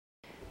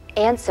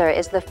ANSR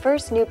is the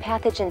first new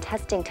pathogen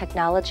testing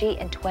technology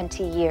in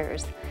 20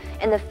 years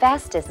and the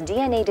fastest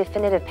DNA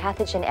definitive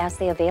pathogen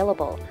assay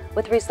available,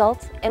 with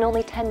results in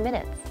only 10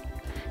 minutes.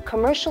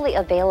 Commercially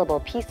available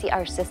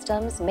PCR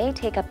systems may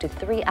take up to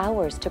 3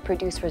 hours to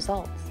produce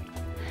results.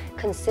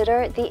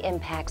 Consider the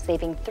impact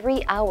saving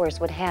 3 hours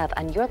would have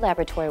on your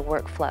laboratory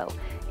workflow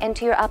and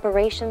to your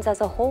operations as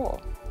a whole.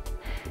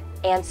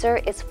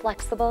 ANSR is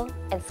flexible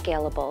and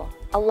scalable,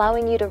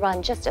 allowing you to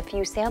run just a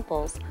few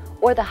samples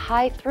or the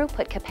high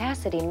throughput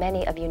capacity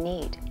many of you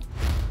need.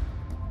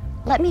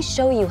 Let me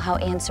show you how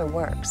ANSR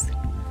works.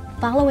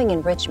 Following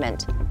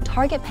enrichment,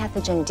 target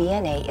pathogen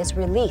DNA is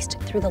released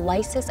through the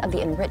lysis of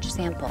the enriched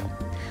sample.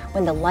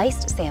 When the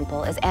lysed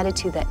sample is added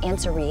to the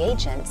ANSR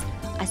reagents,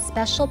 a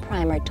special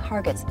primer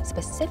targets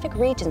specific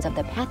regions of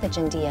the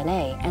pathogen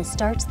DNA and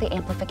starts the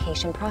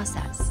amplification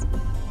process.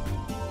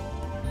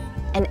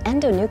 An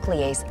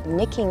endonuclease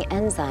nicking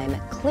enzyme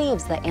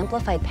cleaves the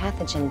amplified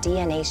pathogen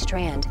DNA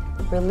strand,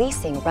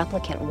 releasing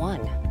replicant 1.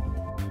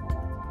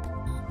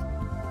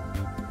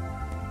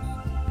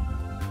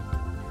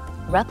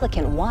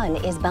 Replicant 1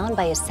 is bound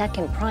by a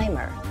second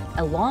primer,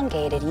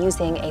 elongated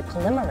using a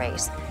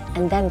polymerase,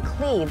 and then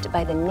cleaved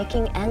by the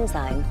nicking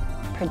enzyme,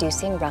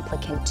 producing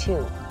replicant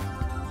 2.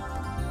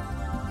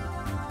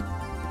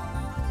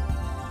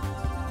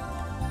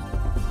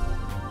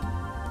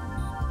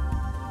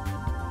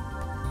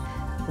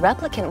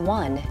 Replicant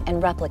 1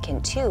 and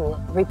replicant 2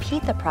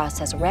 repeat the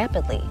process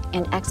rapidly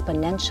and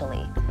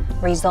exponentially,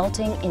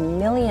 resulting in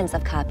millions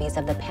of copies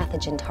of the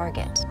pathogen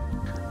target.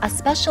 A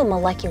special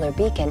molecular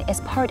beacon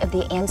is part of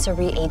the ANSR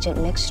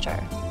reagent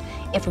mixture.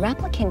 If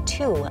replicant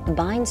 2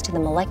 binds to the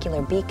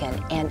molecular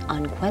beacon and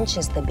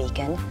unquenches the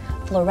beacon,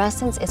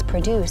 fluorescence is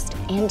produced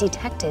and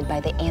detected by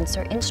the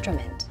ANSR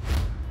instrument.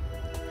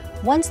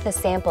 Once the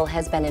sample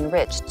has been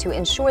enriched to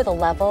ensure the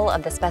level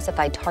of the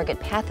specified target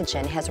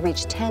pathogen has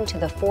reached 10 to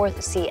the 4th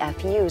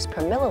CFUs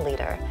per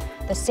milliliter,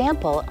 the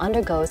sample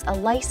undergoes a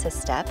lysis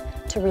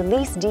step to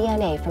release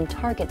DNA from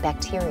target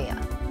bacteria.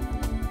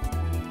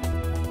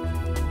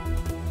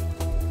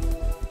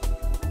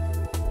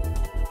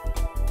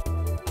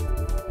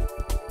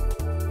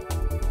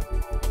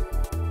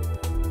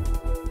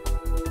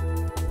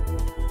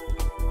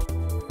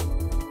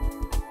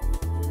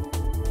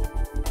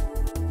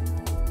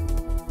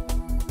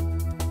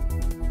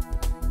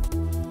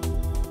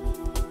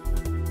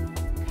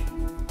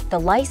 The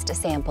lysed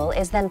sample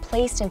is then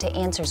placed into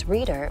ANSR's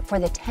reader for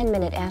the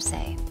 10-minute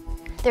assay.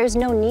 There is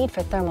no need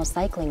for thermal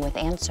cycling with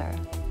ANSR.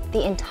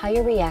 The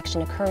entire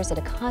reaction occurs at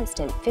a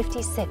constant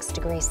 56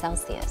 degrees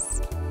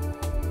Celsius.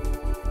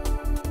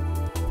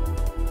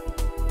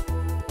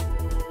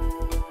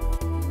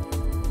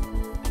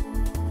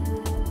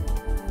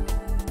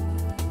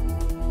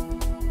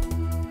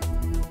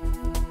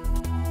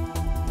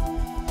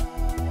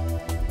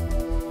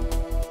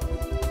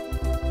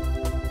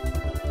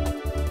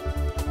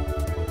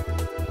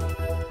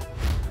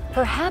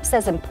 Perhaps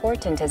as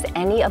important as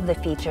any of the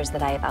features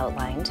that I have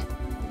outlined,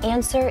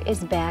 ANSR is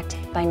backed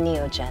by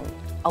Neogen,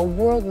 a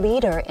world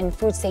leader in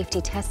food safety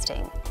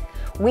testing.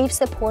 We've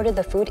supported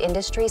the food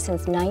industry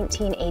since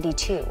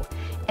 1982,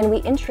 and we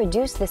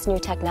introduced this new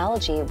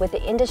technology with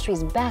the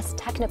industry's best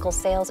technical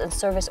sales and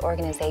service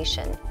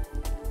organization.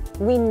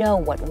 We know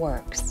what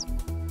works.